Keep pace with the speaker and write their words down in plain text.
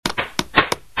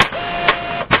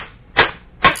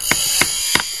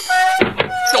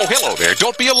Hello there.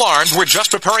 Don't be alarmed. We're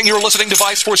just preparing your listening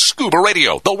device for Scuba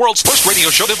Radio, the world's first radio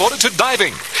show devoted to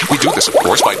diving. We do this, of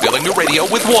course, by filling the radio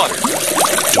with water.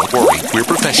 Don't worry, we're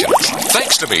professionals.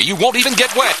 Thanks to me, you won't even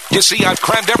get wet. You see, I've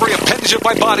crammed every appendage of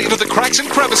my body into the cracks and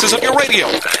crevices of your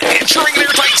radio, ensuring an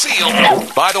airtight seal.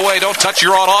 By the way, don't touch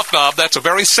your on-off knob. That's a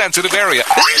very sensitive area.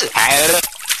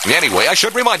 Anyway, I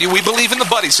should remind you, we believe in the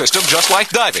buddy system just like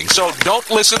diving, so don't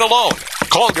listen alone.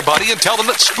 Call your buddy and tell them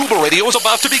that Scuba Radio is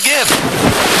about to begin.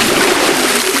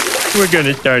 We're going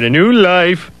to start a new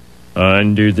life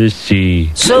under the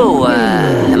sea. So,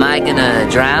 am I gonna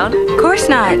drown? Of course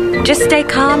not. Just stay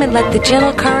calm and let the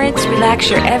gentle currents relax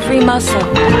your every muscle.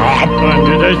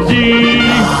 Under the sea.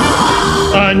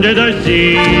 Under the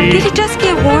sea. Did it just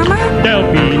get warmer?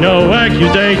 There'll be no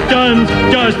accusations,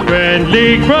 just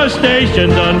friendly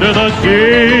crustaceans under the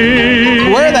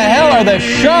sea. Where the hell are the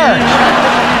sharks?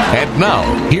 And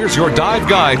now, here's your dive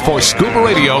guide for Scuba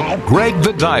Radio, Greg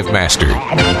the Divemaster.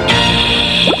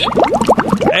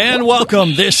 And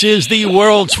welcome. This is the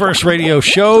world's first radio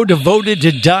show devoted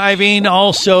to diving.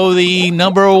 Also, the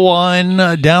number one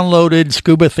downloaded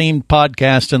scuba-themed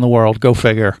podcast in the world. Go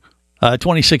figure.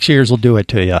 26 years will do it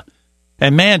to you.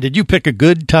 And man, did you pick a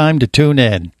good time to tune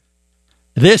in.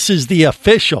 This is the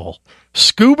official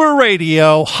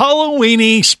ScubaRadio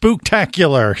Halloweenie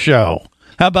Spooktacular show.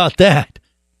 How about that,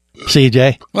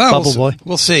 CJ? Well, Bubble Boy?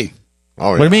 We'll see. Oh, yeah.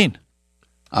 What do you mean?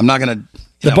 I'm not going to...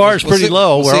 The bar's pretty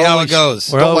low. We'll see how it goes.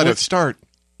 Don't let it start.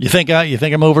 You think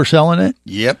I'm overselling it?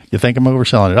 Yep. You think I'm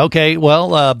overselling it? Okay,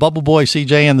 well, Bubble Boy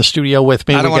CJ in the studio with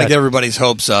me. I don't want to get everybody's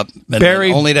hopes up,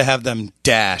 Barry, only to have them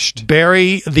dashed.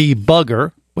 Barry the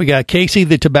Bugger. We got Casey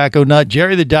the Tobacco Nut,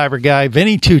 Jerry the Diver Guy,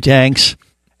 Vinny Two Tanks,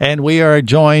 and we are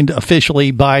joined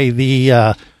officially by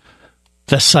the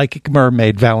Psychic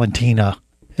Mermaid, Valentina,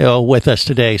 with us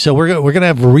today. So we're going to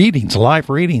have readings, live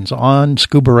readings on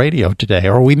Scuba Radio today,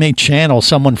 or we may channel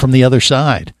someone from the other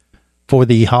side for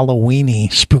the Halloweenie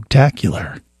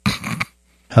Spooktacular.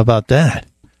 How about that?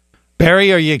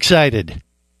 Barry, are you excited?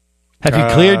 Have you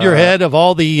cleared your head of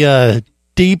all the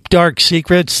deep, dark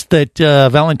secrets that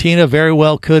Valentina very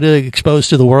well could have exposed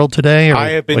to the world today? Or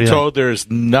I have been told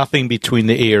there's nothing between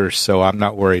the ears, so I'm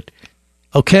not worried.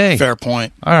 Okay. Fair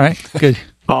point. All right. Good.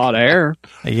 Hot air.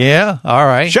 Yeah. All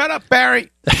right. Shut up,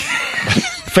 Barry.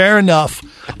 Fair enough.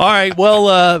 All right.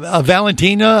 Well,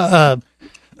 Valentina,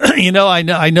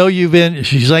 I know you've been,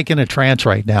 she's like in a trance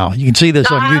right now. You can see this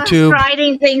on YouTube. I'm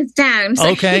writing things down.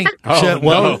 Okay.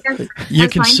 No. You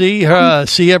can see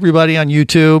everybody on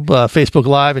YouTube, Facebook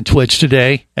Live, and Twitch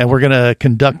today. And we're going to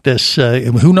conduct this.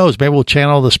 Who knows? Maybe we'll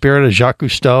channel the spirit of Jacques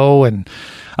Cousteau and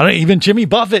even Jimmy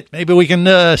Buffett. Maybe we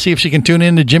can see if she can tune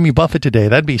in to Jimmy Buffett today.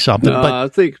 That'd be something. But I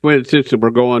think since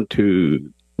we're going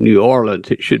to New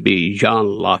Orleans, it should be Jean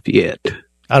Lafayette.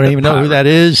 I don't even know who that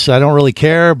is. I don't really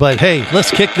care. But, hey,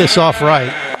 let's kick this off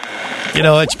right.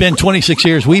 It's been 26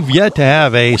 years. We've yet to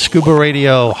have a Scuba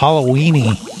Radio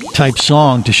Halloweenie type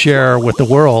song to share with the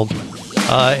world,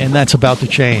 and that's about to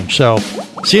change. So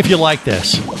see if you like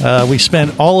this. We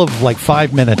spent all of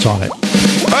 5 minutes on it.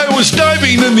 I was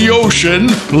diving in the ocean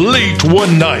late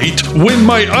one night when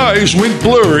my eyes went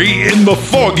blurry in the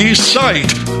foggy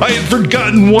sight. I had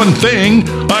forgotten one thing.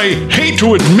 I hate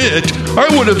to admit, I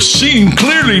would have seen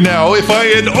clearly now if I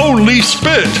had only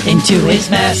spit Into his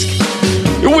mask.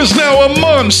 It was now a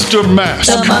monster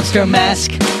mask. The monster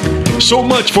mask. So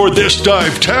much for this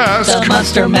dive task. The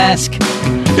monster mask.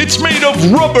 It's made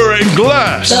of rubber and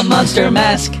glass. The monster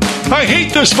mask. I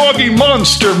hate this foggy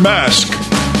monster mask.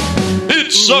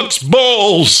 It sucks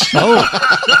balls. Oh.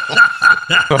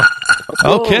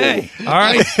 Okay. All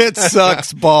right. It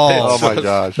sucks balls. Oh, my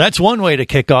gosh. That's one way to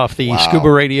kick off the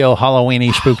Scuba Radio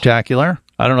Halloweenie Spooktacular.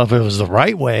 I don't know if it was the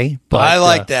right way, but I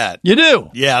like that. You do?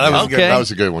 Yeah, that was okay. good. That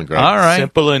was a good one, Greg. All right.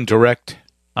 Simple and direct.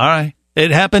 All right.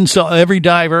 It happens to every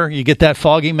diver. You get that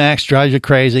foggy max, drives you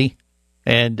crazy,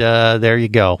 and there you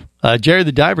go. Jerry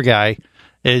the Diver Guy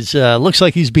is looks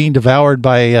like he's being devoured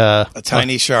by a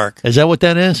tiny shark. Is that what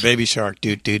that is? Baby shark.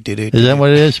 Is that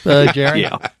what it is, Jerry?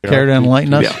 Yeah. Care to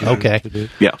enlighten us? Yeah. Okay.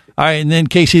 Yeah. All right, and then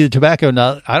Casey the Tobacco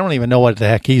Nut. I don't even know what the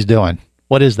heck he's doing.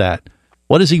 What is that?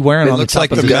 What is he wearing on the top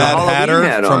looks like of the his Mad head?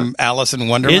 Hatter from Alice in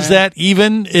Wonderland. Is that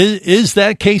even is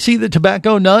that Casey the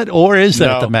Tobacco Nut, or is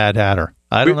that the Mad Hatter?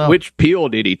 I don't know. Which pill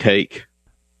did he take?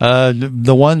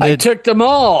 The one that I took them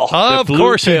all. Of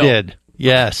course he did.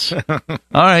 Yes. All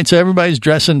right, so everybody's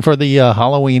dressing for the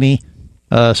Halloweenie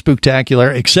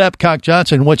Spooktacular, except Cock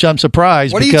Johnson, which I'm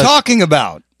surprised. What are you talking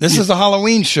about? This is a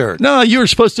Halloween shirt. No, you're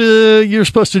supposed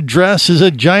to dress as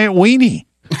a giant weenie.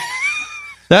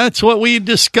 That's what we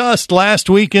discussed last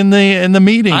week in the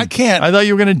meeting. I can't. I thought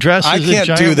you were going to dress as a giant I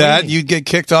can't do that. weenie. You'd get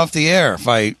kicked off the air if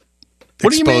I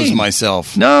What do you expose mean?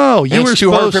 myself. No, you were It's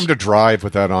too hard supposed. for him to drive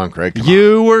with that on, Greg. Come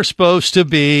You were supposed to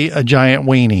be a giant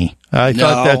weenie. I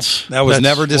thought that was that's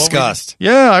never what we- discussed.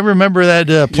 Yeah, I remember that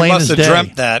plain You must as have day.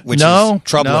 dreamt that, which is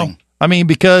troubling. No. I mean,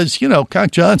 because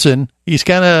Cock Johnson, he's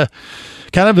kind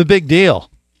of a big deal.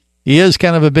 He is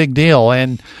kind of a big deal,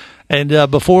 and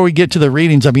before we get to the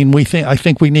readings, I mean, I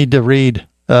think we need to read.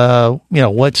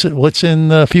 What's in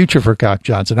the future for Cock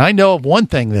Johnson? I know of one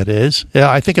thing that is.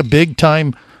 I think a big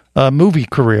time movie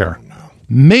career,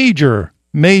 major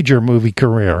movie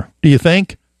career. Do you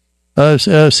think,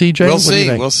 CJ? We'll What do you see.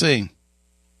 think? We'll see.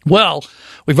 Well,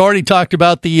 we've already talked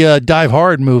about the Dive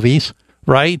Hard movies,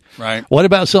 right? Right. What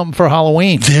about something for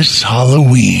Halloween? This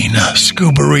Halloween,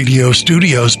 Scuba Radio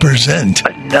Studios present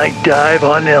A night dive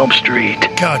on Elm Street.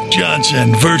 Cock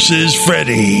Johnson versus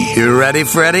Freddy. You ready,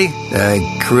 Freddy?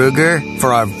 Krueger,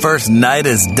 for our first night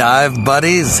as dive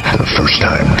buddies? The first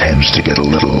time tends to get a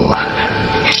little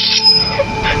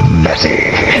messy.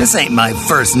 This ain't my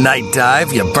first night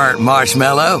dive, you burnt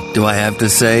marshmallow. Do I have to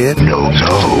say it? No.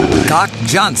 Cock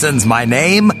Johnson's my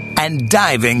name, and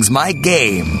diving's my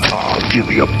game. I'll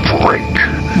give you a break.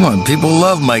 Come on, people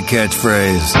love my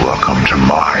catchphrase. Welcome to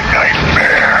my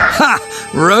nightmare. Ha!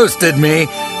 Roasted me.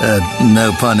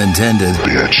 No pun intended.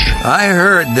 Bitch. I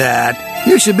heard that.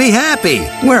 You should be happy.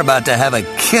 We're about to have a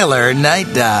killer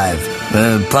night dive.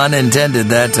 Pun intended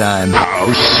that time. How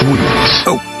sweet.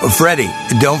 Oh, Freddy,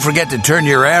 don't forget to turn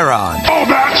your air on. Oh,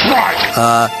 that's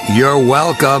right. You're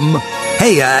welcome.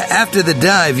 Hey, after the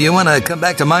dive, you want to come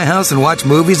back to my house and watch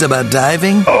movies about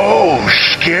diving? Oh,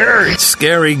 scary.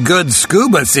 Scary good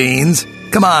scuba scenes.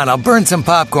 Come on, I'll burn some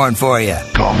popcorn for you.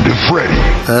 Come to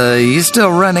Freddy. You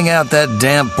still running out that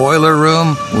damp boiler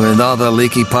room with all the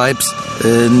leaky pipes?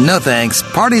 No thanks.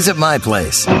 Party's at my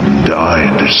place. I'm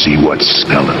dying to see what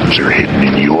skeletons are hidden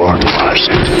in your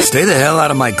closet. Stay the hell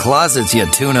out of my closets, you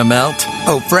tuna melt.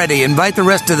 Oh, Freddy, invite the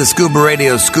rest of the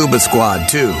ScubaRadio ScubaSquad,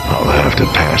 too. I'll have to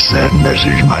pass that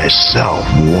message myself,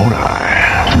 won't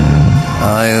I?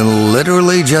 I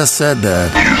literally just said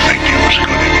that. You think you was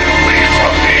gonna get away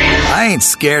from me? I ain't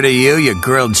scared of you, you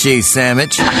grilled cheese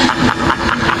sandwich.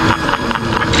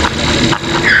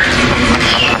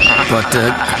 But,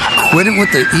 quit it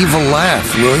with the evil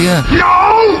laugh, will you?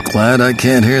 No! Glad I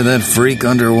can't hear that freak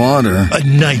underwater. A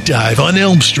night dive on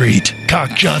Elm Street.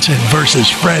 Cock Johnson versus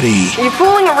Freddy. Are you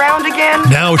fooling around again?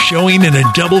 Now showing in a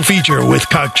double feature with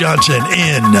Cock Johnson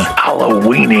in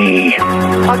Halloweenie.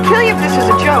 I'll kill you if this is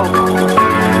a joke.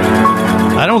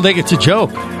 I don't think it's a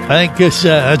joke. I think it's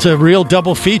a real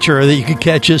double feature that you could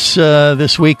catch us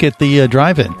this week at the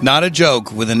drive-in. Not a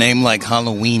joke with a name like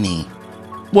Halloweenie.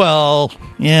 Well,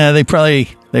 yeah, they probably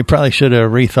should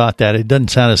have rethought that. It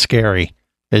doesn't sound as scary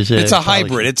as It's a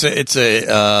hybrid. It's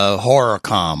a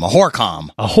horror-com. A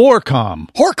horror-com. A horror-com.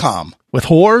 Horror-com. With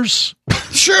whores?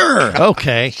 Sure.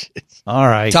 Okay. All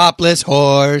right. Topless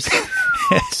whores.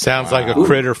 Sounds like a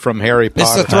critter from Harry Potter.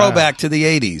 It's a throwback to the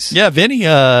 80s. Yeah,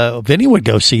 Vinny would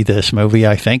go see this movie,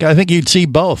 I think. I think you'd see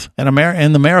both in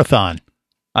the marathon.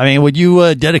 I mean, would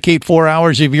you dedicate 4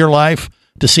 hours of your life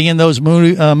to seeing those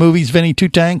movies, Vinny Two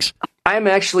Tanks? I'm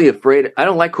actually afraid. I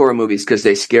don't like horror movies because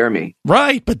they scare me.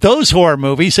 Right, but those horror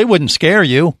movies, they wouldn't scare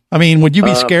you. I mean, would you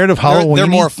be scared of Halloween? They're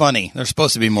more funny. They're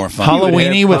supposed to be more funny.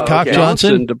 Halloweenie with Cock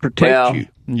Johnson to protect you.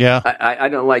 Yeah. I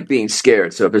don't like being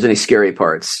scared, so if there's any scary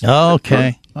parts.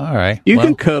 Okay. All right. You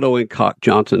can cuddle in Cock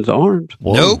Johnson's arms.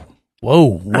 Whoa. Nope.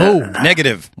 Whoa.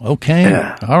 Negative. Okay.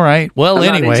 Yeah. All right. Well,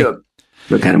 I'm anyway. not into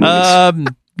what kind of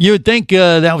movies? You would think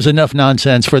that was enough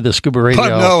nonsense for the Scuba Radio.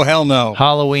 But no, hell no.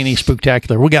 Halloweenie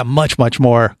Spooktacular. We got much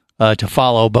more to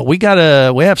follow, but we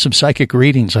have some psychic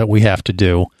readings that we have to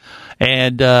do,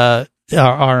 and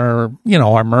our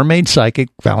mermaid psychic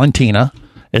Valentina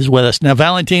is with us now.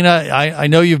 Valentina, I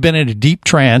know you've been in a deep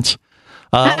trance,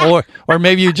 or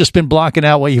maybe you've just been blocking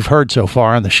out what you've heard so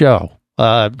far on the show.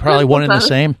 Probably one and the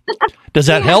same. Does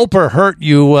that help or hurt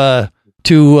you?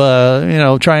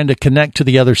 Trying to connect to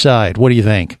the other side. What do you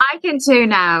think? I can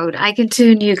tune out. I can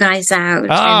tune you guys out.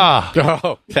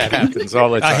 That happens all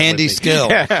the time. A handy skill.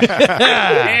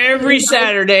 Every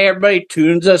Saturday, everybody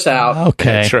tunes us out.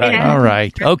 Okay. That's right. All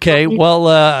right. Okay. Well,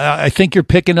 I think you're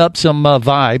picking up some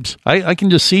vibes. I can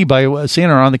just see by seeing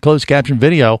her on the closed caption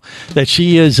video that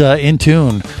she is in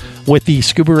tune with the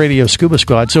ScubaRadio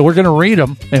ScubaSquad. So we're going to read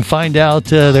them and find out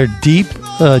their deep,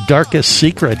 darkest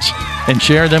secrets and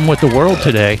share them with the world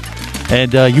today.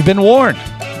 And you've been warned.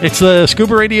 It's the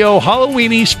ScubaRadio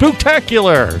Halloweenie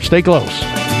Spooktacular. Stay close.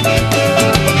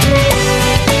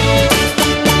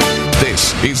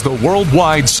 This is the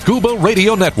Worldwide Scuba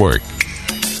Radio Network.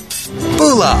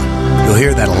 Bula! You'll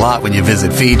hear that a lot when you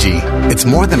visit Fiji. It's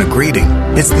more than a greeting.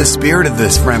 It's the spirit of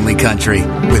this friendly country.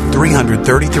 With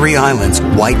 333 islands,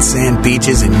 white sand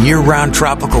beaches, and year-round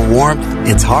tropical warmth,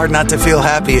 it's hard not to feel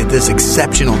happy at this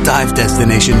exceptional dive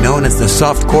destination known as the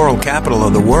soft coral capital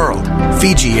of the world.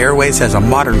 Fiji Airways has a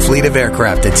modern fleet of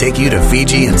aircraft to take you to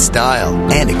Fiji in style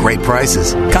and at great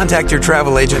prices. Contact your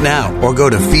travel agent now or go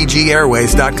to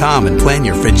FijiAirways.com and plan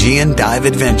your Fijian dive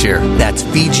adventure. That's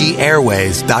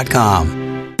FijiAirways.com.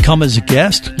 Come as a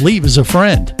guest, leave as a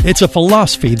friend. It's a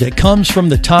philosophy that comes from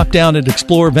the top down at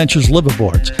Explorer Ventures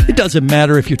liveaboards. It doesn't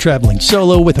matter if you're traveling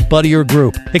solo, with a buddy, or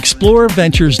group. Explorer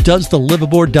Ventures does the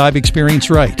liveaboard dive experience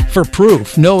right. For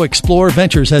proof, no, Explorer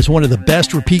Ventures has one of the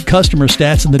best repeat customer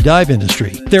stats in the dive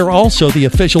industry. They're also the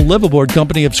official liveaboard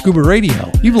company of Scuba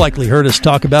Radio. You've likely heard us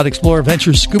talk about Explorer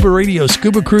Ventures Scuba Radio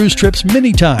Scuba Cruise trips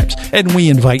many times, and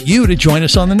we invite you to join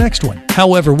us on the next one.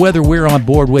 However, whether we're on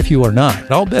board with you or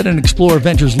not, I'll bet an Explorer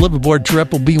Ventures liveaboard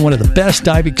trip will be one of the best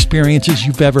dive experiences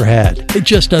you've ever had. It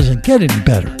just doesn't get any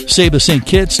better. Saba St.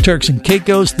 Kitts, Turks and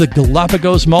Caicos, the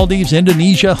Galapagos, Maldives,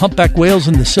 Indonesia, humpback whales,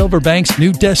 and the Silver Banks,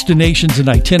 new destinations and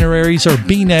itineraries are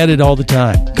being added all the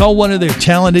time. Call one of their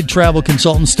talented travel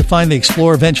consultants to find the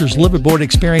Explorer Ventures liveaboard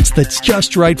experience that's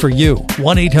just right for you.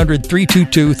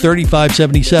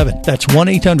 1-800-322-3577. That's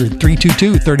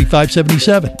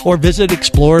 1-800-322-3577. Or visit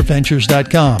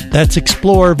explorerventures.com. That's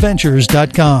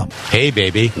explorerventures.com. Hey,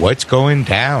 baby, what's going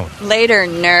down? Later,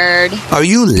 nerd. Are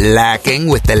you lacking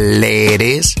with the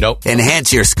ladies? Nope.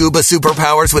 Enhance your scuba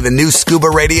superpowers with a new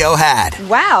ScubaRadio hat.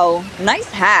 Wow,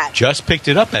 nice hat. Just picked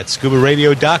it up at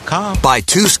ScubaRadio.com. Buy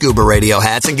 2 ScubaRadio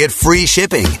hats and get free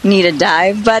shipping. Need a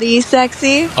dive buddy,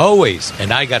 sexy? Always.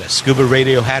 And I got a Scuba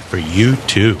Radio hat for you,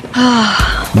 too.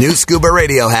 New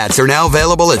ScubaRadio hats are now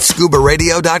available at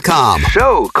ScubaRadio.com.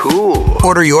 So cool.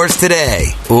 Order yours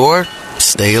today. Or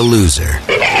stay a loser.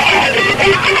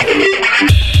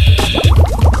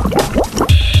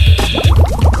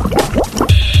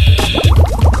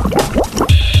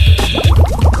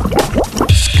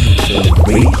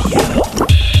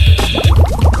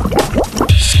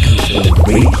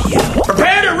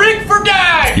 Prepare to rig for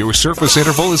dive! Your surface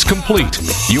interval is complete.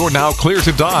 You're now clear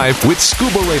to dive with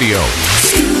Scuba Radio.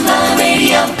 Scuba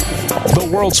Radio. The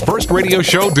world's first radio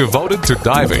show devoted to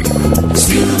diving.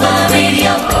 Scuba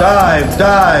Radio. Dive,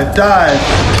 dive, dive.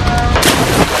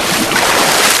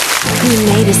 We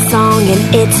made a song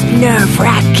and it's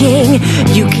nerve-wracking.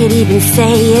 You could even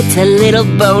say it's a little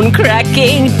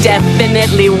bone-cracking.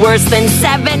 Definitely worse than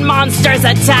 7 monsters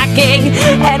attacking.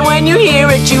 And when you hear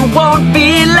it, you won't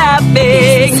be laughing.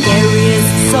 It's the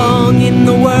scariest song in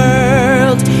the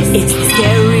world. It's the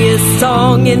scariest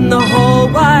song in the whole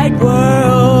wide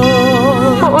world.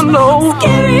 Oh no.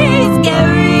 Scary,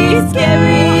 scary,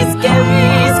 scary,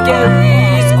 scary,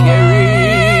 scary,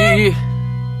 scary.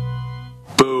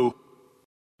 Boo.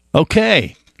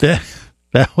 Okay, that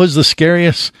was the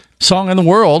scariest song in the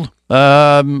world,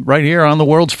 right here on the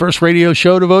world's first radio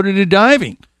show devoted to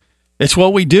diving. It's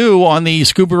what we do on the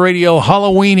ScubaRadio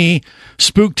Halloweenie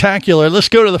Spooktacular. Let's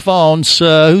go to the phones.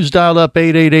 Who's dialed up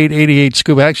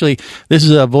 888-88-SCUBA? Actually, this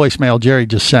is a voicemail Jerry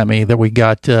just sent me that we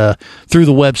got through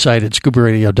the website at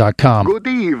ScubaRadio.com. Good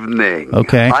evening.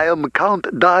 Okay. I am Count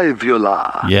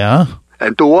Divula. Yeah?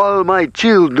 And to all my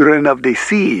children of the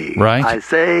sea, right. I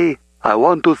say, I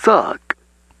want to suck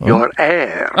your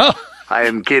air. Oh. I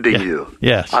am kidding you.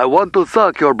 Yes. I want to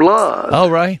suck your blood. Oh,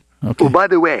 right. Okay. Oh, by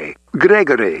the way,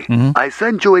 Gregory, I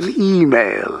sent you an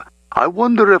email. I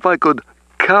wonder if I could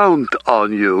count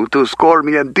on you to score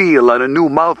me a deal on a new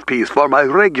mouthpiece for my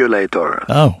regulator.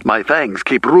 Oh. My fangs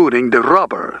keep ruining the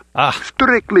rubber.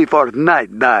 Strictly for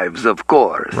night dives, of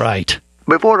course. Right.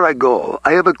 Before I go,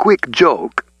 I have a quick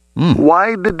joke.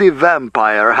 Why did the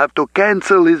vampire have to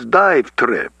cancel his dive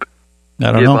trip?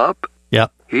 I don't Give know. up? Yeah.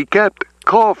 He kept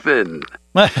coughing.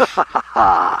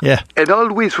 Yeah. And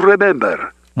always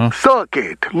remember, suck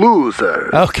it, loser.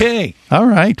 Okay. All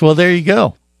right. Well, there you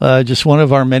go. Just one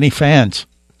of our many fans.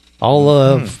 All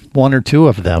of one or two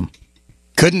of them.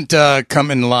 Couldn't come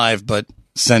in live, but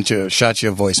shot you a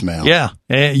voicemail. Yeah.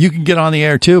 You can get on the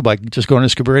air, too, by just going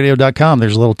to ScubaRadio.com.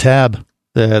 There's a little tab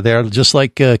there, just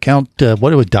like Count,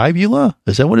 what was Divula?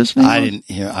 Is that what his name was? I didn't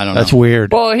hear. I don't know. That's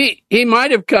weird. Well, he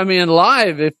might have come in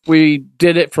live if we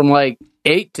did it from like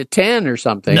 8 to 10 or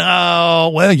something.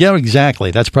 No, well, yeah,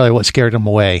 exactly. That's probably what scared him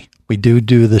away. We do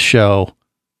the show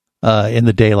in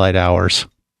the daylight hours,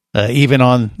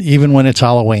 even when it's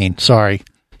Halloween. Sorry,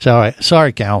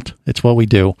 Count. It's what we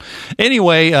do.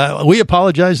 Anyway, we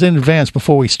apologized in advance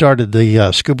before we started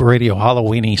the Scuba Radio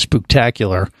Halloweenie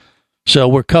Spooktacular, so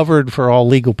we're covered for all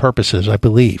legal purposes, I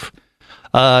believe.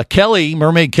 Kelly,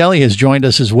 Mermaid Kelly, has joined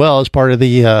us as well as part of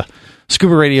the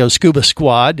ScubaRadio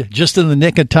ScubaSquad, just in the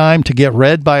nick of time to get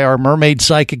read by our mermaid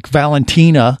psychic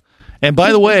Valentina. And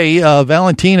by the way,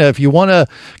 Valentina, if you want to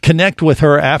connect with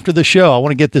her after the show, I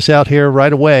want to get this out here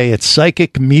right away. It's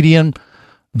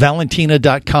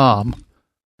psychicmediumvalentina.com.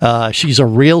 She's a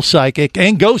real psychic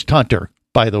and ghost hunter,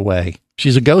 by the way.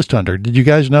 She's a ghost hunter. Did you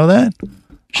guys know that?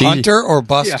 Hunter or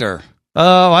buster?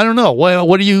 I don't know.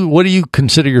 What do you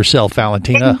consider yourself,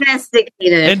 Valentina?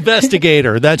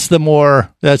 Investigator. That's the more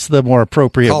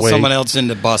appropriate Call way. Someone else in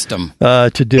to bust them.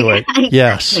 To do it. Exactly.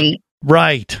 Yes.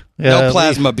 Right. No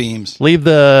plasma beams. Leave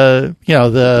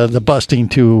the busting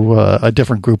to a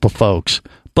different group of folks.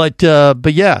 But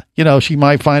yeah, she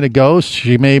might find a ghost.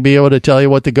 She may be able to tell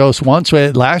you what the ghost wants.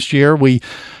 Last year,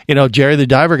 Jerry the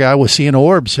diver guy was seeing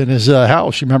orbs in his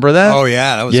house. You remember that? Oh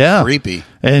yeah, that was creepy.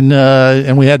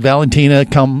 And we had Valentina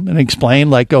come and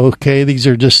explain, like, okay, these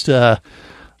are just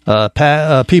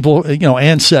people,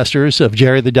 ancestors of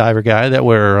Jerry the diver guy that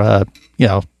were,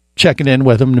 checking in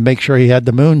with him to make sure he had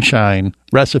the moonshine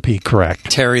recipe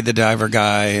correct. Terry the diver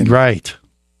guy, right?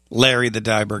 Larry the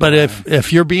diver guy. But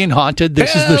if you're being haunted,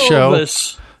 this is the show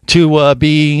to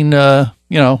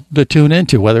to tune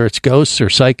into, whether it's ghosts or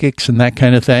psychics and that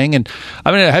kind of thing. And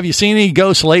I mean, have you seen any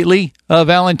ghosts lately,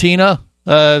 Valentina?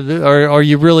 Or are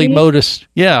you really modus?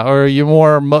 Yeah, or are you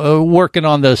more working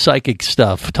on the psychic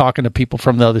stuff, talking to people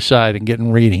from the other side and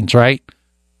getting readings, right?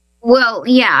 Well,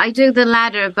 yeah, I do the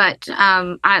latter, but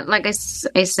like I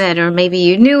said, or maybe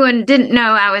you knew and didn't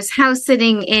know, I was house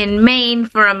sitting in Maine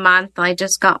for a month. I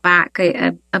just got back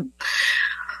a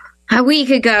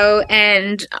week ago,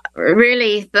 and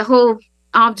really the whole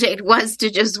object was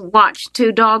to just watch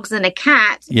 2 dogs and a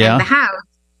cat in the house.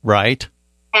 Right.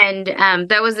 And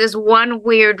there was this one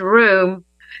weird room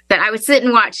that I would sit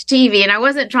and watch TV, and I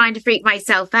wasn't trying to freak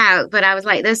myself out, but I was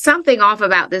like, there's something off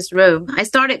about this room. I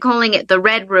started calling it the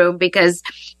Red Room because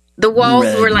the walls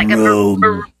were like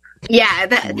the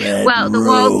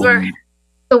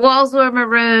walls were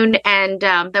maroon, and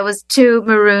there was 2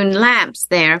 maroon lamps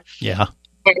there. Yeah.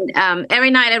 And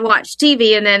every night I'd watch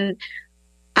TV, and then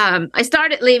I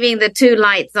started leaving the 2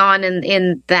 lights on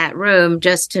in that room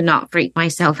just to not freak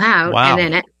myself out. Wow.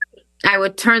 And then I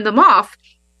would turn them off.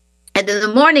 And in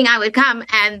the morning I would come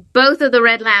and both of the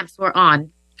red lamps were on.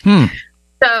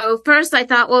 So first I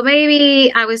thought, well,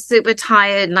 maybe I was super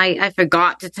tired and I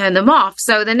forgot to turn them off.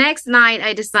 So the next night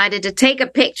I decided to take a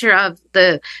picture of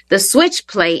the switch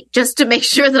plate just to make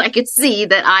sure that I could see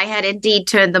that I had indeed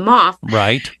turned them off.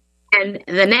 Right. And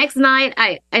the next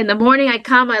night, in the morning, I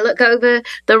look over,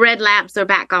 the red lamps are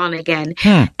back on again.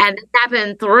 And it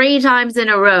happened 3 times in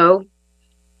a row.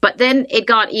 But then it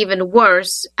got even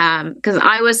worse because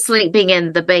I was sleeping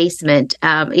in the basement,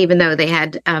 even though they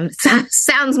had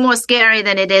sounds more scary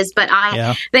than it is. But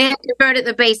they had converted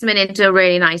the basement into a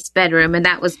really nice bedroom, and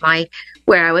that was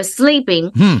where I was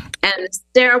sleeping. And the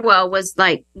stairwell was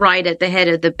like right at the head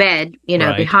of the bed,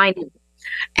 behind it.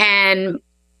 And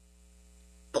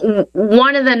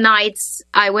one of the nights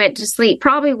I went to sleep,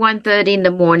 probably 1:30 in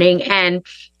the morning, and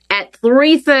at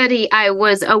 3:30 I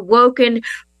was awoken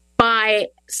by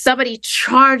somebody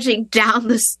charging down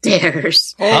the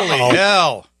stairs. Holy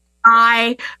hell.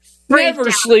 I never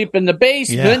sleep in the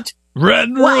basement. Yeah.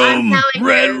 Red room.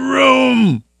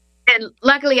 And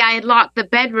luckily I had locked the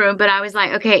bedroom, but I was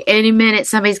like, okay, any minute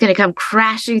somebody's going to come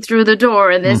crashing through the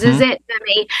door, and this is it for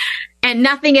me. And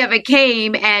nothing ever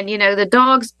came, and, the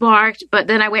dogs barked, but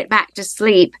then I went back to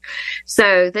sleep.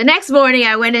 So the next morning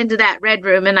I went into that red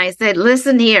room and I said,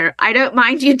 listen here, I don't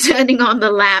mind you turning on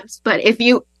the lamps, but if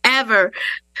you ever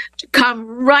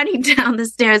come running down the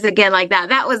stairs again like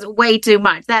that was way too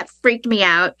much. That freaked me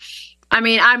out. I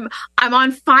mean, I'm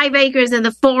on 5 acres in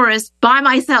the forest by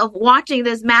myself watching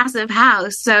this massive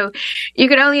house. So you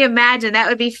could only imagine that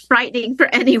would be frightening for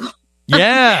anyone.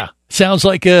 Yeah. Sounds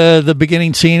like the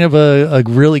beginning scene of a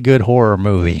really good horror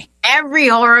movie. Every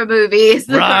horror movie is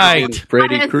right.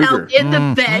 Freddy Krueger in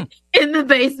the bed, in the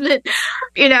basement.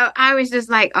 I was just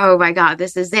like, oh my God,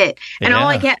 this is it. And all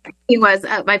I kept thinking was,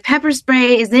 my pepper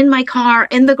spray is in my car,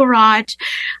 in the garage.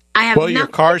 I have your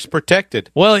car's protected.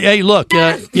 Well, hey, look,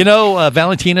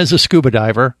 Valentina's a scuba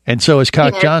diver, and so is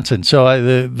Cock Johnson. So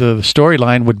the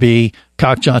storyline would be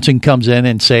Cock Johnson comes in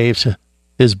and saves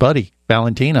his buddy,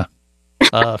 Valentina.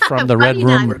 From the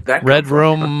red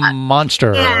room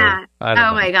monster. Yeah.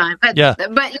 My God. But yeah,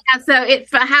 so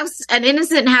it's an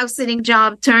innocent house sitting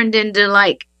job turned into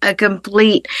like a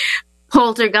complete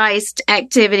poltergeist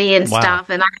activity and stuff.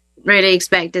 And I really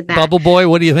expected that. Bubble Boy,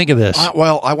 what do you think of this?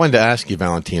 Well, I wanted to ask you,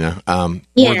 Valentina.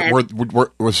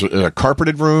 Was it a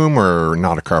carpeted room or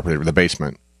not a carpeted? The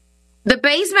basement. The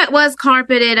basement was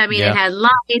carpeted. I mean, it had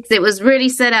lights. It was really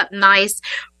set up nice.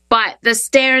 But the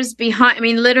stairs behind, I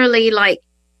mean, literally, like,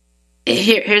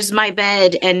 here's my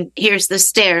bed and here's the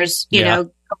stairs, you know,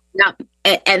 going up,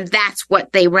 and that's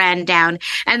what they ran down.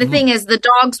 And the thing is, the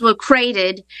dogs were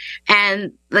crated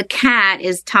and the cat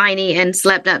is tiny and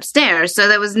slept upstairs. So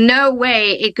there was no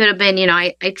way it could have been, you know,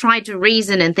 I tried to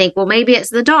reason and think, well, maybe it's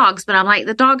the dogs, but I'm like,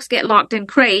 the dogs get locked in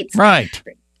crates. Right.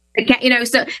 The cat, you know,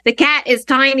 so the cat is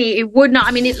tiny. It would not,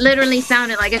 I mean, it literally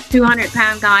sounded like a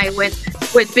 200-pound guy with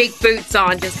big boots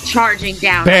on, just charging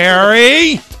down.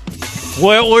 Barry,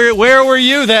 where were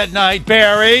you that night,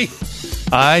 Barry?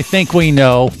 I think we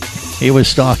know he was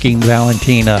stalking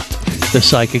Valentina, the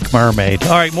Psychic Mermaid.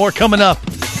 All right, more coming up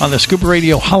on the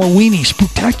ScubaRadio Halloweenie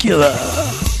Spooktacular.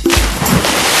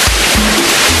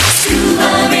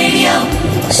 Scuba Radio.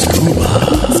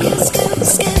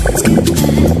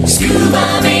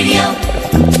 Scuba Radio.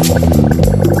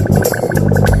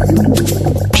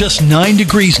 Just 9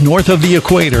 degrees north of the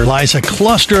equator lies a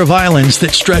cluster of islands that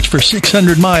stretch for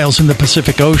 600 miles in the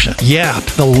Pacific Ocean. Yap,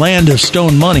 the land of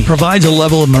stone money, provides a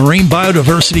level of marine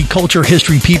biodiversity, culture,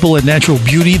 history, people, and natural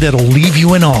beauty that'll leave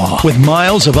you in awe. With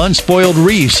miles of unspoiled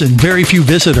reefs and very few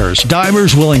visitors,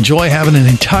 divers will enjoy having an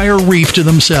entire reef to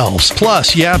themselves.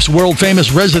 Plus, Yap's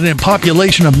world-famous resident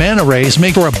population of manta rays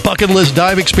make for a bucket list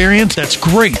dive experience that's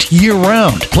great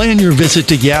year-round. Plan your visit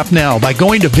to Yap now by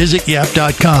going to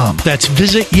visityap.com. That's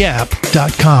visityap.com.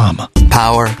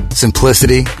 Power,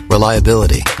 simplicity,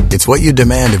 reliability. It's what you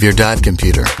demand of your dive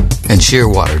computer. And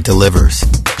Shearwater delivers.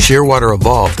 Shearwater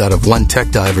evolved out of one tech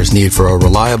diver's need for a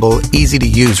reliable,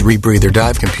 easy-to-use rebreather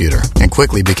dive computer and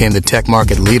quickly became the tech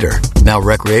market leader. Now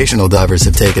recreational divers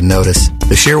have taken notice.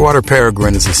 The Shearwater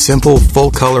Peregrine is a simple,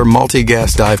 full-color,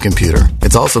 multi-gas dive computer.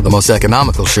 It's also the most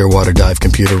economical Shearwater dive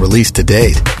computer released to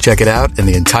date. Check it out and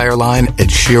the entire line at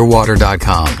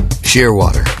Shearwater.com.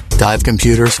 Shearwater. Dive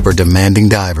computers for demanding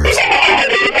divers.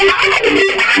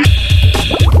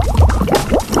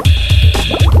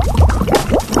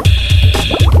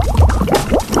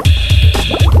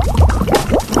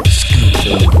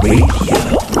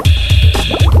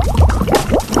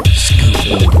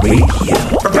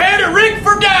 Prepare to rig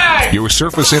for dive! Your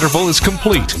surface interval is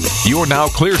complete. You're now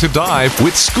clear to dive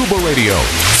with Scuba Radio.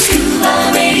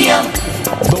 Scuba Radio.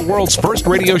 The world's first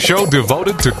radio show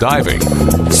devoted to diving.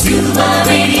 Scuba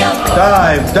Radio.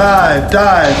 Dive, dive,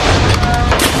 dive.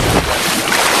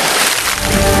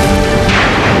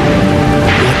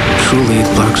 What truly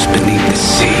lurks beneath the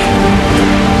sea?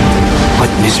 What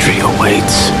mystery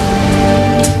awaits?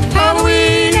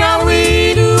 Halloween,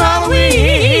 Halloween, ooh, Halloween.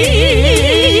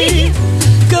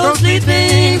 Ghostly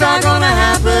things are gonna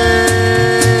happen.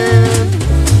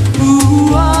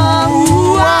 Ooh, ah,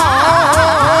 ooh,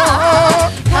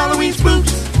 ah. Halloween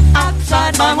spooks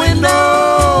outside my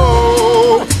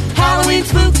window. Halloween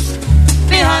spooks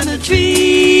behind the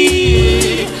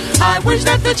tree. I wish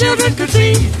that the children could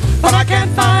see, but I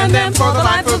can't find them for the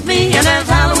life of me. And there's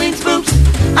Halloween spooks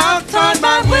outside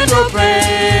my window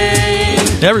frame.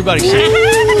 Everybody sing.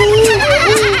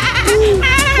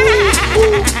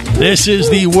 This is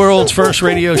the world's first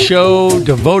radio show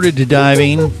devoted to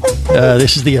diving.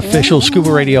 This is the official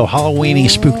Scuba Radio Halloweenie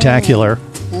Spooktacular.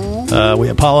 We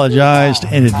apologized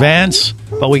in advance,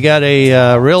 but we got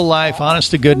a real-life,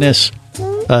 honest-to-goodness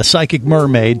Psychic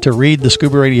Mermaid to read the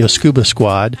Scuba Radio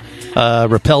ScubaSquad,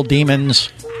 repel demons,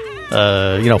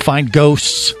 find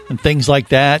ghosts and things like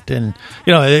that. And,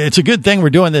 it's a good thing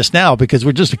we're doing this now because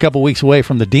we're just a couple weeks away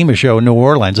from the Dema show in New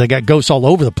Orleans. They got ghosts all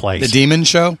over the place. The Demon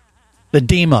Show? The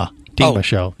Dema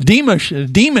show.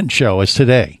 Demon show is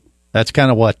today. That's kind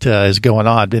of what is going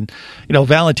on. And,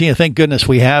 Valentina, thank goodness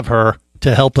we have her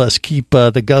to help us keep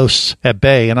the ghosts at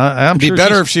bay. And I'm It'd sure be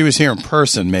better if she was here in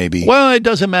person, maybe. Well, it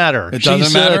doesn't matter. It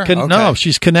doesn't matter? Okay. No,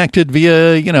 she's connected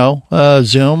via,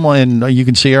 Zoom, and you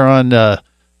can see her on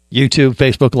YouTube,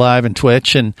 Facebook Live, and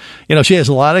Twitch. And, she has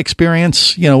a lot of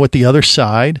experience, with the other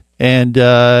side and,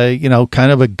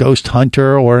 kind of a ghost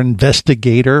hunter or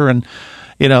investigator. And,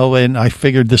 and I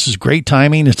figured this is great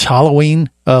timing. It's Halloween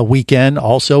weekend.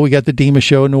 Also, we got the Dema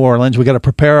show in New Orleans. We got to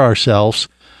prepare ourselves.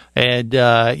 And, she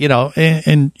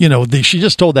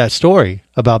just told that story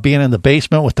about being in the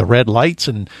basement with the red lights,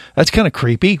 and that's kind of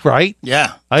creepy, right?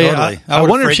 Yeah, totally. I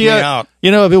wonder if she had, out.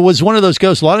 If it was one of those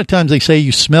ghosts. A lot of times they say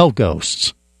you smell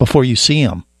ghosts before you see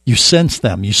them. You sense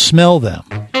them. You smell them.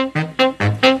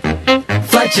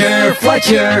 Flight Fletcher,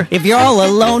 Fletcher. If you're all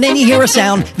alone and you hear a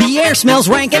sound, the air smells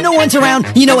rank and no one's around,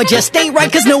 you know it just ain't right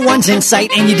because no one's in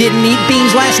sight and you didn't eat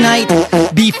beans last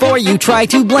night. Before you try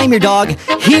to blame your dog,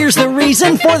 here's the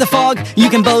reason for the fog. You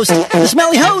can boast the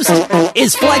smelly host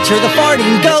is Fletcher the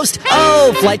farting ghost.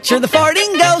 Oh, Fletcher the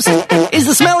farting ghost is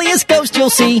the smelliest ghost you'll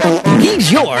see.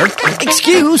 He's your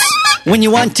excuse when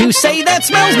you want to say that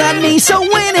smells not me. So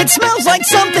when it smells like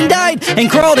something died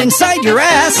and crawled inside your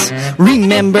ass,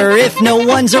 remember if no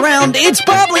one's around, it's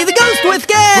probably the ghost with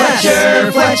gas.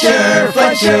 Fletcher,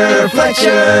 Fletcher,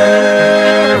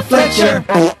 Fletcher, Fletcher,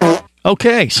 Fletcher.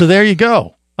 Okay, so there you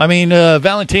go. I mean,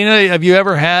 Valentina, have you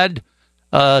ever had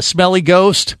a smelly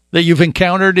ghost that you've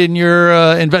encountered in your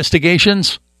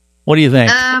investigations? What do you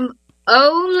think?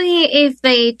 Only if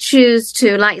they choose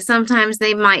to. Like sometimes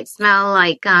they might smell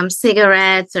like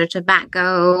cigarettes or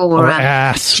tobacco or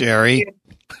ass. Jerry.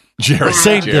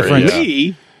 Same difference.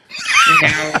 Me?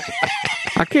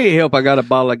 I can't help. I got a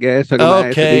bottle of gas.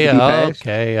 Okay.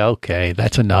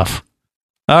 That's enough.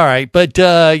 All right, but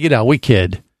we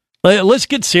kid. Let's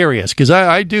get serious because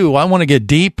I want to get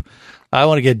deep. I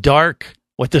want to get dark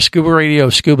with the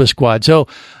ScubaRadio Scuba Squad. So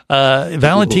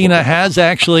Valentina has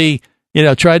actually,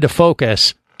 tried to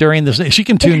focus during this. She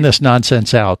can tune this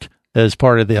nonsense out as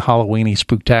part of the Halloweenie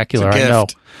Spooktacular. I know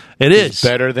it is. It's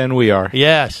better than we are.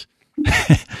 Yes.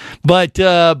 But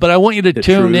I want you to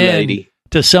tune in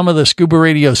to some of the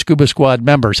ScubaRadio Scuba Squad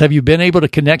members. Have you been able to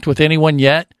connect with anyone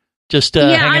yet? Just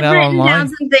hanging out online? I've written down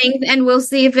some things, and we'll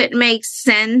see if it makes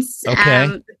sense.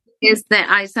 Okay. Is that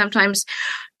I sometimes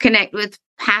connect with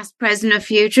past, present, or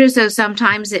future, so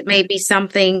sometimes it may be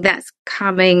something that's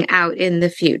coming out in the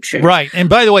future. Right. And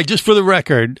by the way, just for the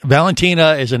record,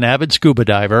 Valentina is an avid scuba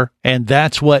diver, and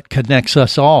that's what connects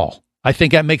us all. I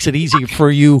think that makes it easy for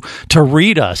you to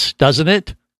read us, doesn't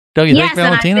it? Don't you think,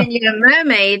 Valentina? Yes, and I've been a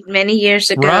mermaid many years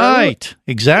ago. Right.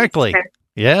 Exactly.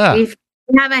 Yeah. We've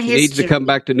have a history. She needs to come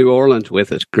back to New Orleans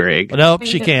with us, Greg. Nope,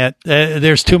 she can't.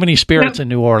 There's too many spirits in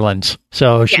New Orleans,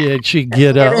 so she'd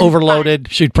get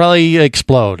overloaded. She'd probably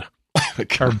explode.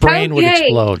 Her brain would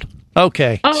explode.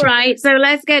 Okay. All right. So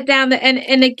let's get down there.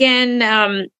 And again,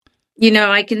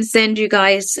 I can send you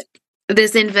guys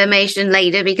this information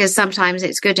later because sometimes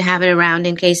it's good to have it around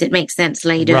in case it makes sense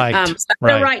later. Right. So I'm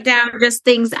going to write down just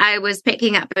things I was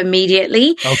picking up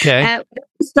immediately. Okay.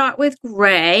 Start with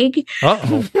Greg.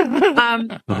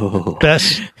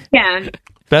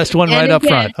 Best one right up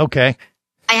front. Okay.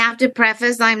 I have to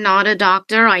preface, I'm not a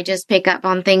doctor. I just pick up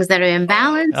on things that are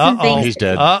imbalanced. And things. He's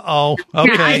dead. Okay.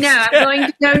 I know. I'm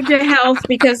going to go to health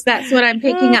because that's what I'm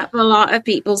picking up, a lot of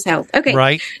people's health. Okay.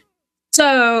 Right.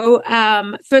 So,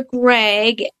 for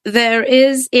Greg, there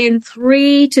is in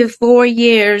 3 to 4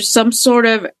 years some sort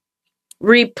of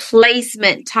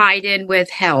replacement tied in with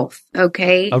health.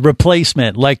 Okay, a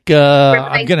replacement, like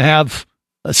I'm going to have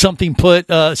something replaced,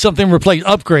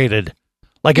 upgraded,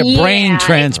 like a brain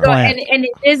transplant. And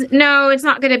it is it's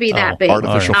not going to be that big.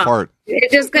 Artificial fart.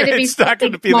 It's just going to be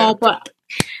something small, but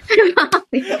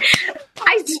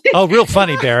real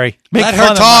funny, Barry. Let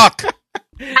her talk.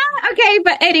 Okay,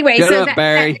 but anyway,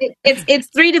 it's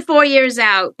 3 to 4 years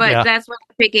out, but that's what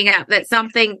I'm picking up, that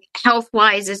something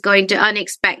health-wise is going to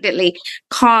unexpectedly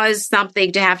cause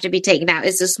something to have to be taken out.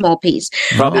 It's a small piece.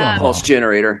 Probably a pulse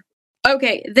generator.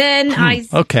 Okay, then I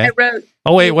wrote...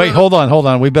 Oh, wait, hold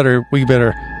on. We better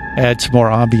add some more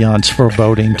ambiance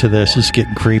foreboding to this. It's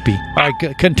getting creepy. All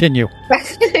right, continue.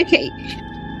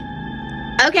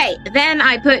 Okay, then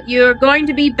I put you're going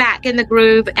to be back in the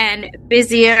groove and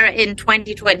busier in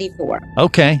 2024.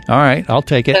 Okay, all right, I'll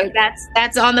take it. So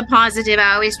that's on the positive.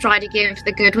 I always try to give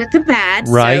the good with the bad.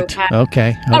 Right, so,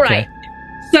 okay. All right.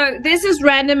 So this is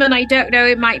random, and I don't know,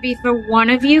 it might be for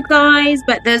one of you guys,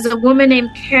 but there's a woman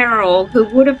named Carol who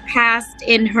would have passed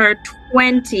in her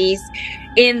 20s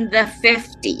in the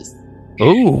 50s.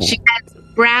 Ooh. She has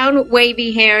brown,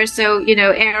 wavy hair, so,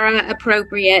 era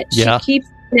appropriate. Yeah. She keeps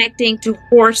connecting to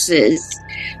horses,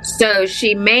 so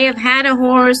she may have had a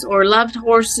horse or loved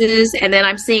horses, and then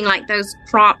I'm seeing like those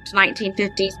cropped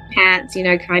 1950s pants,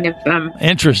 kind of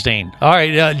interesting. All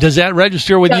right, does that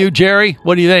register with you, Jerry?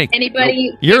 What do you think?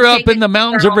 Anybody? You're up in the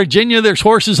mountains of Virginia. There's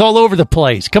horses all over the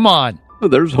place. Come on. Well,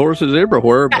 there's horses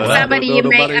everywhere. But somebody you it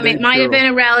might have been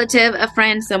a relative, a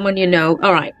friend, someone you know.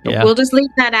 All right, we'll just leave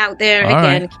that out there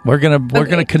again. Right. We're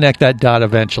gonna connect that dot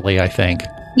eventually, I think.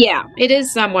 Yeah, it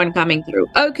is someone coming through.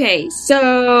 Okay,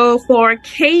 so for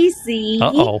Casey,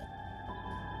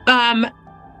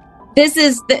 this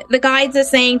is the guides are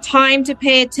saying time to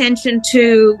pay attention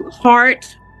to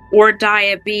heart or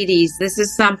diabetes. This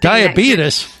is something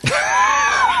diabetes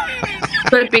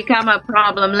could become a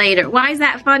problem later. Why is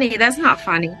that funny? That's not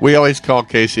funny. We always call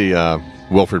Casey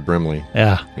Wilfred Brimley.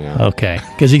 Yeah. Okay.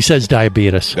 Because he says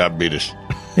diabetes. Diabetes.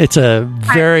 It's a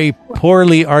very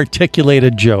poorly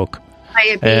articulated joke.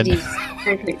 Diabetes.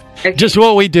 Okay. Just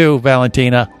what we do,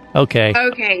 Valentina. Okay.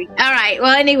 Okay. All right.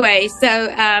 Well, anyway,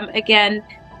 so again,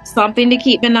 something to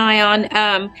keep an eye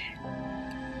on.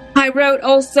 I wrote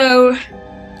also,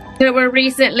 there were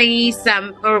recently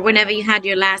whenever you had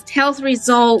your last health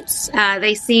results,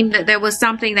 they seemed that there was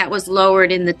something that was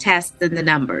lowered in the tests than the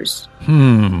numbers.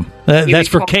 That's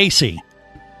for Casey.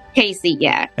 Casey,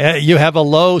 yeah. You have a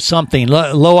low something,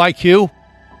 low IQ?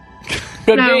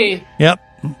 Could be. Yep.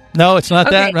 No, it's not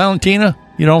that, Valentina?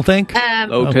 You don't think?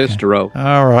 Low testosterone.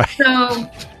 All right. So,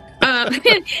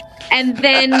 and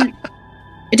then,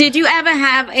 did you ever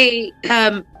have a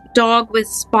dog with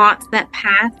spots that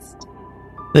passed?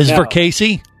 This is for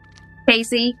Casey?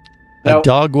 Casey? A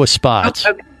dog with spots.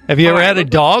 Oh, okay. Have you ever had a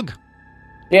dog?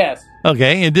 Yes.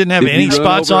 Okay, it didn't have any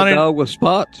spots on it? A dog with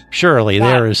spots? Surely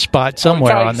there is spots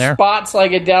somewhere on there. Spots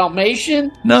like a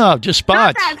Dalmatian? No, just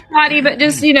spots. Not that spotty, but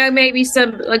just, maybe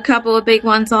a couple of big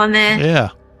ones on there. Yeah.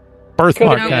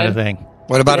 Birthmark kind of thing.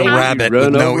 What about a rabbit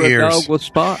with no ears? A dog with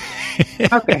spots?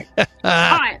 Okay. All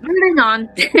right, moving on.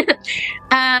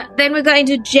 Then we're going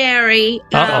to Jerry.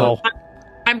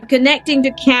 I'm connecting to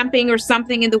camping or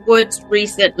something in the woods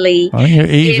recently. Oh, you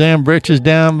ease them britches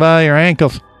down by your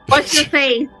ankles. What's your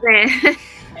face there?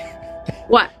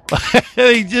 What?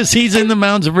 He's in the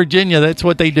mountains of Virginia. That's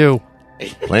what they do.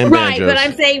 Right, but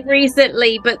I'm saying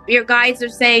recently, but your guys are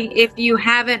saying if you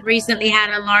haven't recently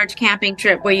had a large camping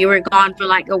trip where you were gone for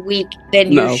like a week,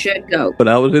 then you should go. But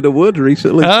I was in the woods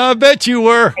recently. I bet you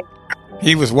were.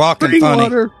 He was walking funny.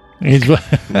 You were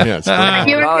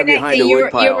connecting.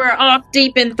 You were off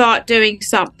deep in thought doing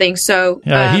something. So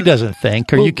he doesn't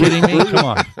think. Are you kidding me? Come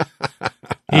on.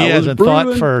 He hasn't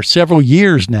thought for several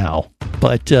years now.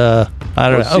 But I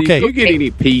don't know. Okay, you get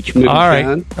any peach? All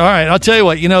right. I'll tell you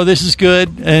what. This is good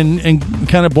and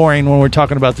kind of boring when we're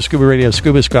talking about the ScubaRadio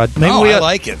ScubaSquad. Maybe I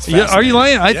like it. Are you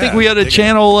lying? I think we ought to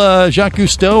channel Jacques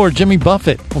Cousteau or Jimmy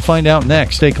Buffett. We'll find out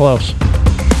next. Stay close.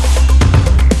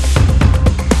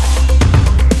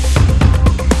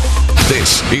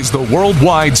 This is the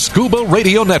Worldwide Scuba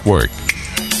Radio Network.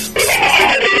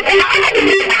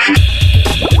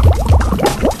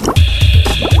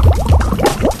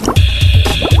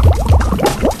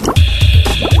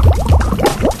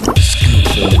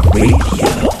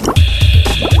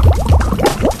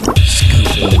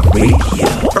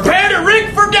 Prepare to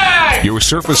rig for dive! Your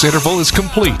surface interval is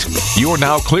complete. You're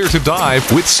now clear to dive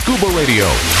with Scuba Radio.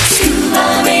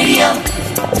 Scuba Radio.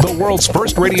 The world's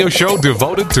first radio show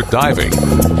devoted to diving.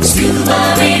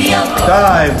 Scuba Radio.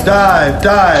 Dive, dive,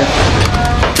 dive.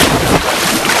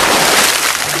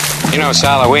 It's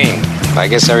Halloween. I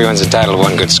guess everyone's entitled to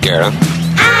one good scare, huh?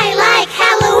 I like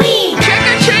Halloween. Trick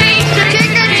or treat,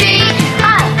 trick or treat.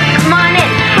 Hi, come on in.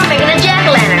 We're making a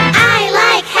jack-o'-lantern. I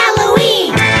like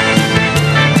Halloween.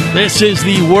 This is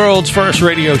the world's first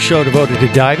radio show devoted to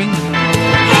diving.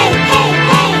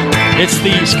 It's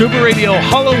the ScubaRadio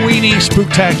Halloweenie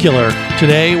Spooktacular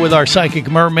today with our Psychic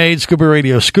Mermaid,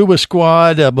 ScubaRadio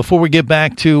ScubaSquad. Before we get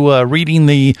back to reading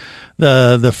the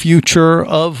future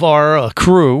of our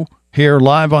crew here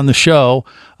live on the show,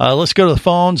 let's go to the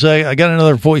phones. I got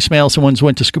another voicemail. Someone's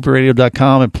went to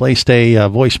ScubaRadio.com and placed a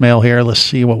voicemail here. Let's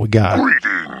see what we got.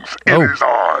 Greetings. It is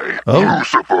I,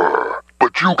 Lucifer.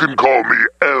 But you can call me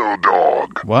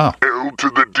L-Dog. Wow. L to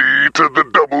the D to the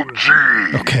double G.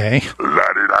 Okay.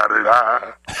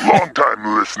 La-di-da-di-da.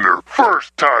 Long-time listener,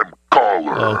 first-time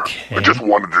caller. Okay. I just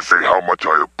wanted to say how much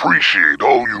I appreciate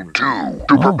all you do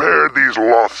to prepare these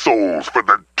lost souls for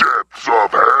the depths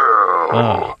of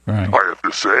hell. Right. I have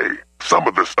to say, some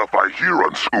of the stuff I hear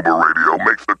on Scuba Radio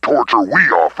makes the torture we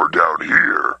offer down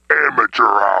here amateur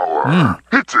hour.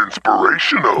 It's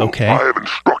inspirational. Okay. I have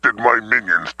instructed my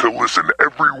minions to listen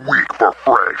every week for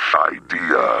fresh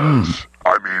ideas.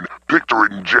 I mean,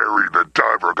 picturing Jerry the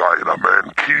diver guy in a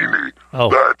mankini,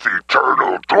 that's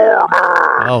eternal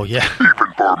torment. Oh, yeah.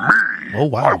 Even for me. Oh,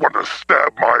 wow. I want to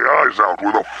stab my eyes out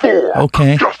with a fork.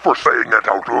 Okay. Just for saying it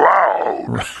out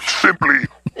loud. Simply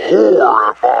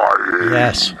horrifying.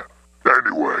 Yes.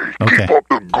 Anyway, keep up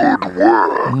the good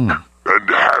work. And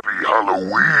happy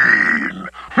Halloween.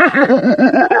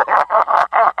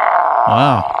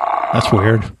 Wow. That's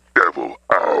weird. Devil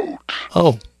out.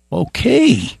 Oh,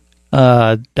 okay.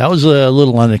 That was a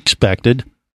little unexpected.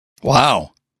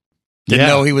 Wow. Didn't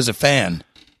know he was a fan.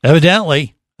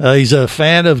 Evidently. He's a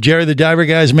fan of Jerry the Diver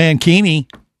Guy's mankini.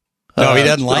 No, he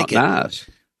doesn't like it. Nice.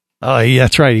 Oh, yeah,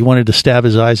 that's right. He wanted to stab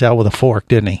his eyes out with a fork,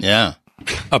 didn't he? Yeah.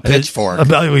 A pitchfork.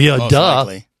 Yeah, duh.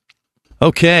 Likely.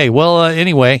 Okay. Well,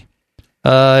 anyway,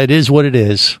 it is what it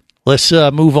is. let's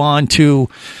move on to,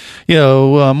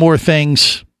 more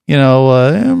things, more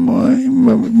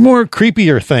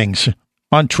creepier things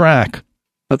on track.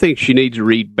 I think she needs to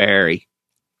read Barry.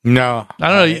 No. I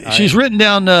don't know. She's written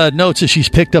down notes that she's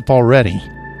picked up already.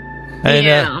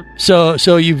 And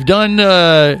so you've done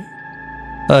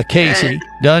Casey,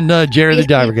 done Jerry the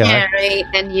Diver Guy. Jerry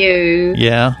and you.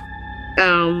 Yeah.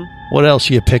 What else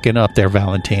are you picking up there,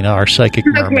 Valentina, our Psychic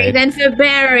Mermaid? Okay, then for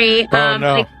Barry,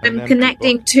 I'm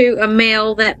connecting to a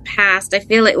male that passed. I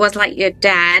feel it was like your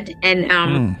dad.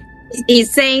 And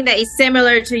he's saying that he's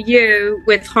similar to you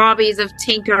with hobbies of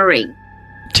tinkering.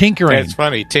 Tinkering? That's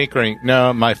funny, tinkering.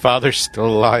 No, my father's still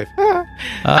alive. Oh,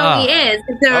 he is?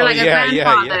 Is there a grandfather?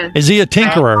 Yeah. Is he a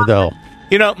tinkerer, though?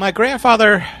 My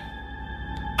grandfather...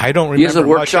 I don't remember. He has a much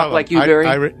workshop of him. like you,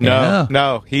 Barry?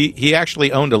 No. He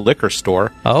actually owned a liquor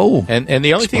store. Oh. And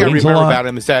the only thing I remember about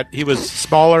him is that he was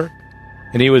smaller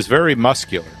and he was very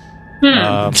muscular.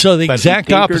 So the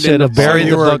exact opposite of Barry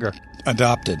the Bugger.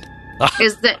 Adopted.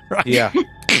 Is that right? Yeah.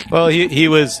 Well, he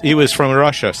was from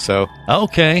Russia, so.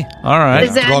 Okay. All right.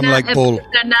 Is there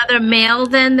another male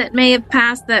then that may have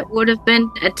passed that would have been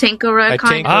a tinkerer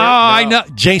kind of? I know.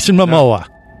 Jason Momoa.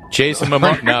 Jason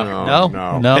Momoa? No.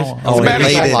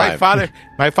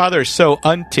 My father is so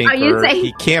untinkerer,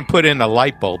 he can't put in a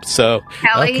light bulb. So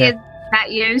Kelly, is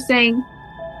that you saying?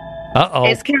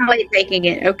 Is Kelly taking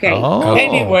it? Okay. Oh.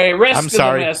 Anyway, I'm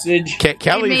sorry. of the message.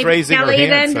 Kelly's raising Kelly,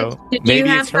 her hand, then, so did maybe you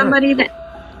have it's her. somebody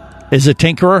that? Is a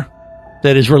tinkerer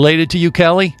that is related to you,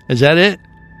 Kelly? Is that it?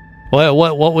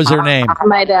 What was her name?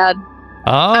 My dad.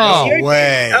 Oh,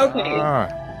 way.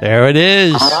 Okay. There it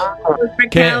is. For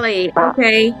Kelly.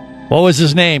 Okay. What was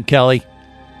his name, Kelly?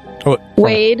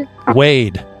 Wade.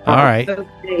 Wade. All right.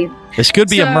 Okay. This could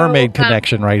be a mermaid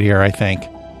connection right here, I think.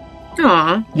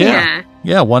 Aw. Yeah.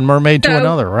 Yeah, one mermaid to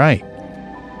another, right.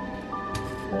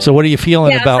 So what are you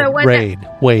feeling about Wade?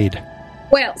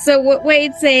 Well, so what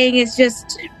Wade's saying is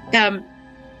just, I'm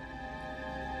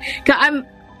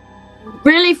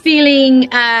really feeling,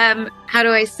 how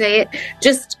do I say it?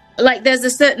 Just like there's a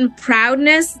certain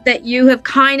proudness that you have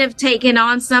kind of taken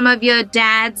on some of your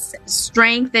dad's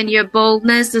strength and your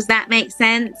boldness. Does that make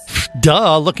sense?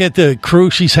 Duh, look at the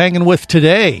crew she's hanging with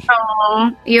today.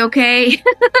 Oh, you okay?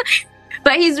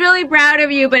 But he's really proud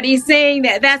of you, but he's saying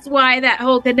that's why that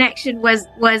whole connection was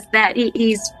that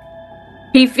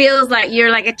he feels like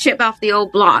you're like a chip off the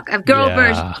old block, a girl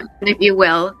version, if you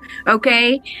will.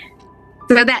 Okay?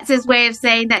 So that's his way of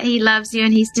saying that he loves you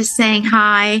and he's just saying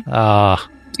hi.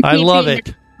 I love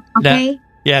it. Okay?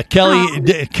 Yeah,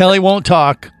 Kelly won't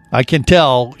talk. I can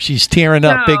tell she's tearing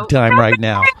up big time right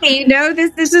now. You know,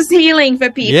 this is healing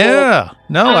for people. Yeah.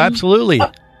 No, absolutely.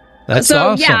 That's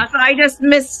awesome. Yeah, so I just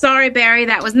missed. Sorry, Barry,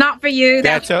 that was not for you.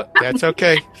 That's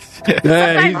okay. He's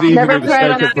never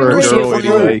cried on a girl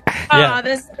anyway. Oh,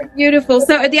 that's beautiful.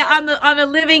 So on the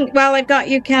living, well, I've got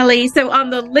you, Kelly. So on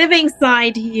the living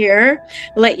side here,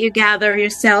 let you gather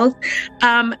yourself.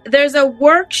 There's a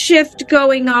work shift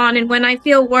going on, and when I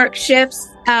feel work shifts,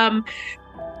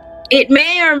 it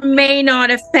may or may not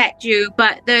affect you,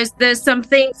 but there's some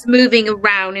things moving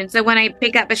around. And so when I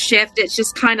pick up a shift, it's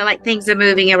just kind of like things are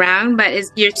moving around, but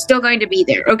you're still going to be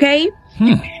there, okay?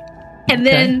 And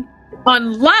then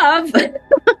on love,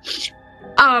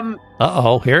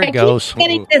 here it goes.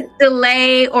 Getting this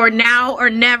delay or now or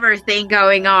never thing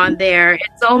going on there.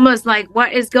 It's almost like,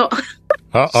 what is going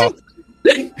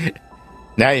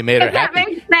Now you made her Does that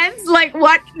happy. make sense? Like,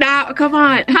 what now? Come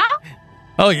on, huh?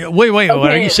 Oh, yeah. Wait. What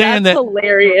are you saying? That's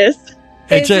hilarious.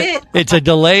 It's a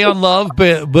delay on love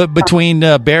between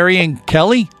Barry and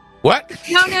Kelly? What?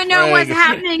 No. What's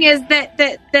happening is that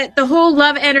the whole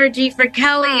love energy for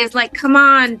Kelly is like, come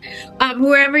on,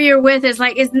 whoever you're with is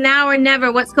like, it's now or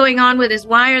never. What's going on with this?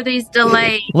 Why are these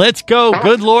delays? Let's go.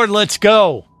 Good Lord, let's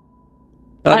go.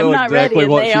 I know exactly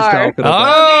what she's talking about.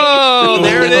 Oh,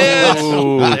 there it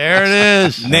is. There it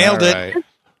is. Nailed it.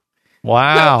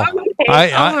 Wow. All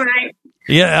right.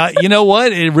 Yeah, you know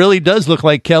what? It really does look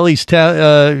like Kelly's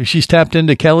she's tapped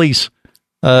into Kelly's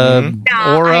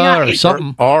aura or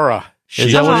something. Aura.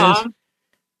 Is that what it is?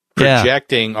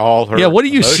 Projecting all her. Yeah. What do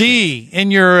you emotions. see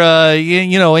in your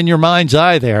in your mind's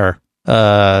eye there,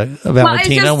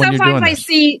 Valentina? When you're doing I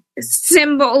see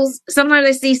symbols. Sometimes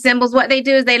I see symbols. What they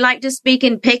do is they like to speak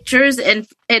in pictures, and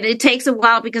it takes a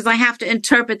while because I have to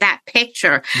interpret that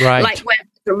picture. Right. Like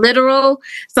literal.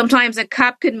 Sometimes a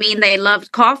cup could mean they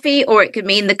loved coffee, or it could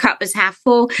mean the cup is half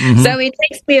full. Mm-hmm. So it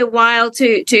takes me a while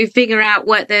to figure out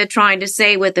what they're trying to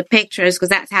say with the pictures, because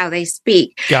that's how they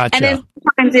speak. Gotcha. And then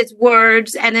sometimes it's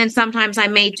words, and then sometimes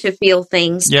I'm made to feel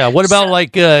things. Yeah. What about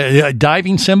like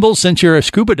diving symbols? Since you're a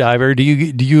scuba diver, do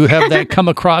you have that come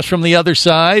across from the other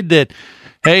side that,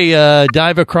 hey,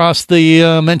 dive across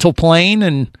the mental plane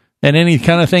and any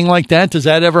kind of thing like that? Does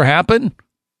that ever happen?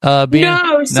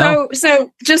 No.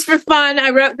 So just for fun,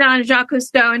 I wrote down Jacques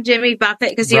Cousteau and Jimmy Buffett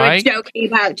because you were joking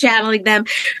about channeling them.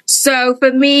 So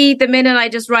for me, the minute I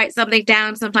just write something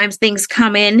down, sometimes things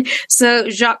come in. So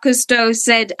Jacques Cousteau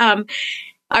said,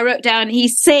 I wrote down,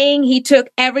 he's saying he took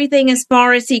everything as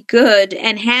far as he could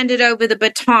and handed over the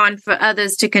baton for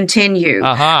others to continue.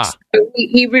 Uh-huh. So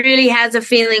he really has a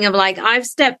feeling of like, I've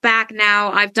stepped back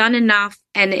now, I've done enough,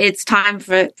 and it's time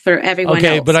for everyone else.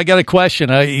 Okay, but I got a question.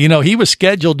 He was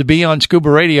scheduled to be on Scuba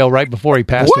Radio right before he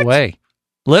passed away.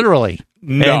 Literally.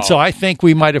 No. And so I think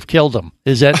we might have killed him.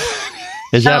 Is that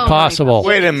possible?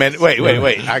 Wait a minute. Wait.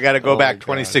 I got to go back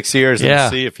 26 years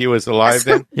and see if he was alive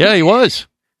then. Yeah, he was.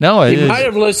 No, he might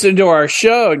have listened to our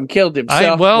show and killed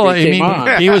himself.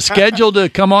 He was scheduled to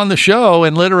come on the show,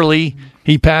 and literally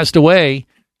he passed away.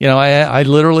 I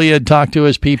literally had talked to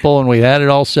his people, and we had it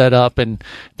all set up, and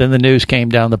then the news came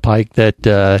down the pike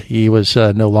that he was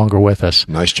no longer with us.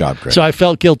 Nice job, Greg. So I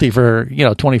felt guilty for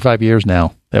 25 years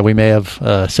now that we may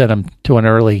have sent him to an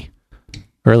early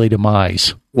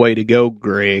demise. Way to go,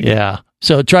 Greg. Yeah.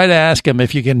 So try to ask him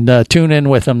if you can tune in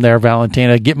with him there,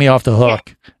 Valentina. Get me off the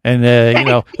hook and,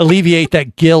 alleviate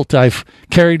that guilt I've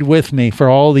carried with me for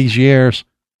all these years.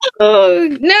 Oh,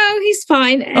 no, he's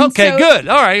fine. And okay, good.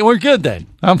 All right, we're good then.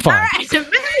 I'm fine. All right, so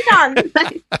moving on.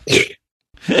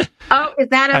 Oh, is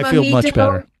that a I feel much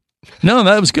better. No,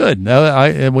 that was good.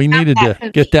 We needed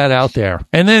to get that out there.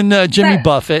 And then Jimmy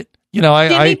Buffett,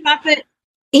 Jimmy Buffett.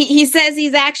 He says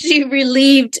he's actually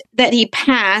relieved that he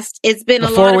passed. It's been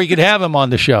before we could have him on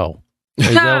the show.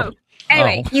 No.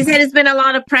 Anyway, he said it's been a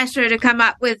lot of pressure to come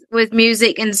up with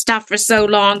music and stuff for so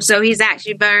long. So he's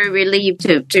actually very relieved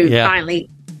to finally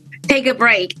take a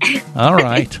break. All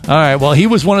right. Well, he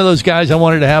was one of those guys I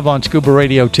wanted to have on Scuba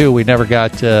Radio too. We never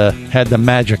got had the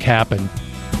magic happen,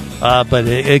 but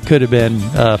it could have been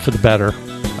for the better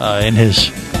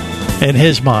in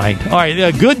his mind. All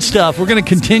right, good stuff. We're going to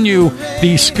continue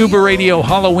the Scuba Radio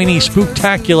Halloweenie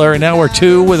Spooktacular in hour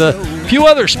 2 with a few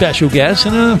other special guests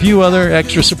and a few other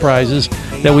extra surprises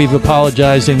that we've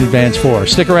apologized in advance for.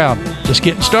 Stick around. Just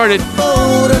getting started.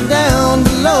 Folder down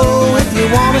below if you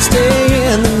want to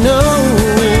stay in the know.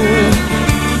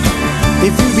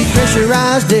 If you be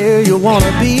pressurized there, you'll want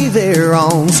to be there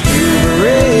on Scuba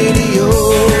Radio.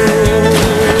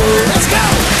 Let's go!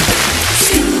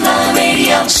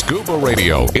 Scuba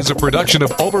Radio is a production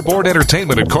of Overboard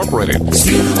Entertainment Incorporated.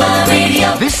 Scuba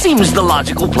Radio. This seems the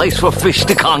logical place for fish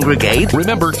to congregate.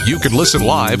 Remember, you can listen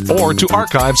live or to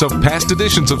archives of past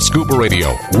editions of Scuba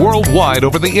Radio worldwide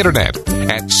over the internet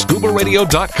at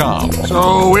ScubaRadio.com.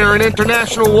 So we're in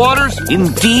international waters?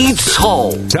 Indeed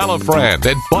so. Tell a friend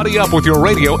and buddy up with your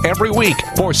radio every week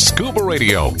for Scuba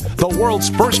Radio, the world's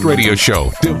first radio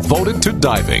show devoted to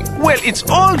diving. Well, it's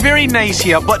all very nice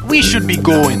here, but we should be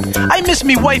going. I miss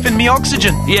me wife and me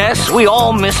oxygen. Yes, we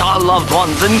all miss our loved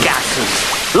ones and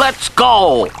gases. Let's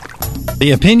go.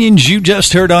 The opinions you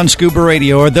just heard on Scuba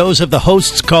Radio are those of the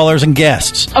hosts, callers, and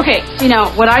guests. Okay,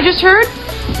 what I just heard?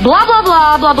 Blah, blah,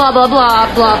 blah, blah, blah, blah, blah,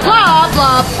 blah, blah,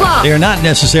 blah, blah. They are not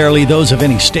necessarily those of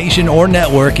any station or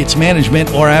network, its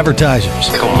management, or advertisers.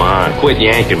 Come on, quit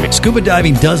yanking me. Scuba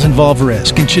diving does involve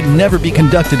risk and should never be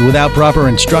conducted without proper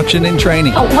instruction and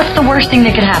training. Oh, what's the worst thing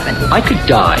that could happen? I could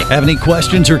die. Have any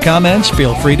questions or comments?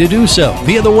 Feel free to do so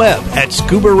via the web at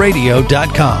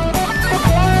ScubaRadio.com.